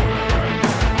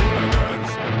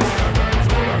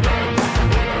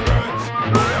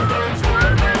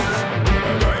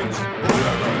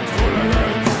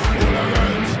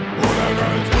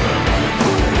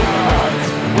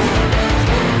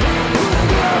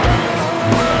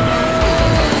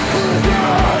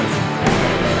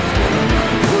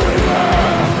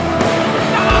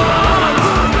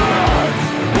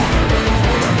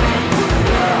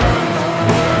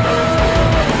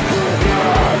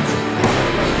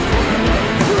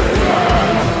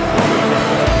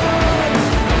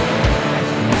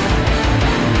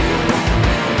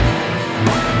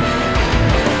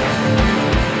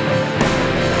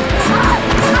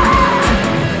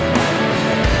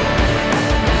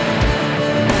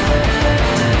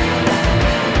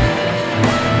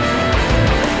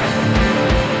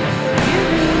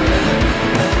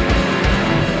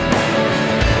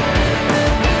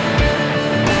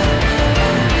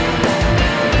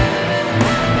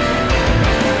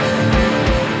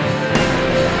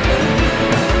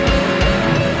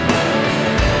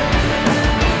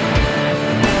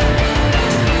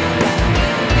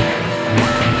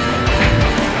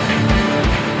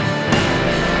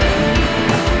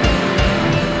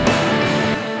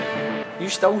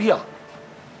 still here?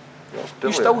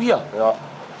 You still here? Yeah.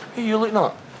 Who are you looking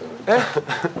at? Eh?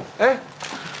 Eh?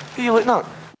 Who are you looking at?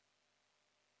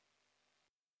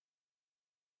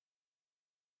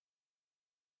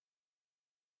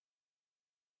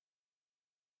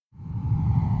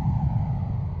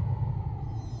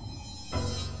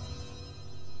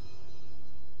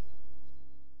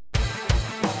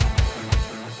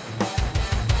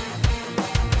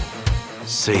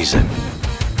 Season.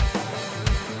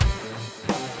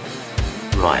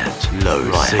 Riot.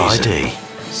 Load. ID.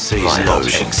 Season. Load.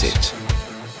 Exit.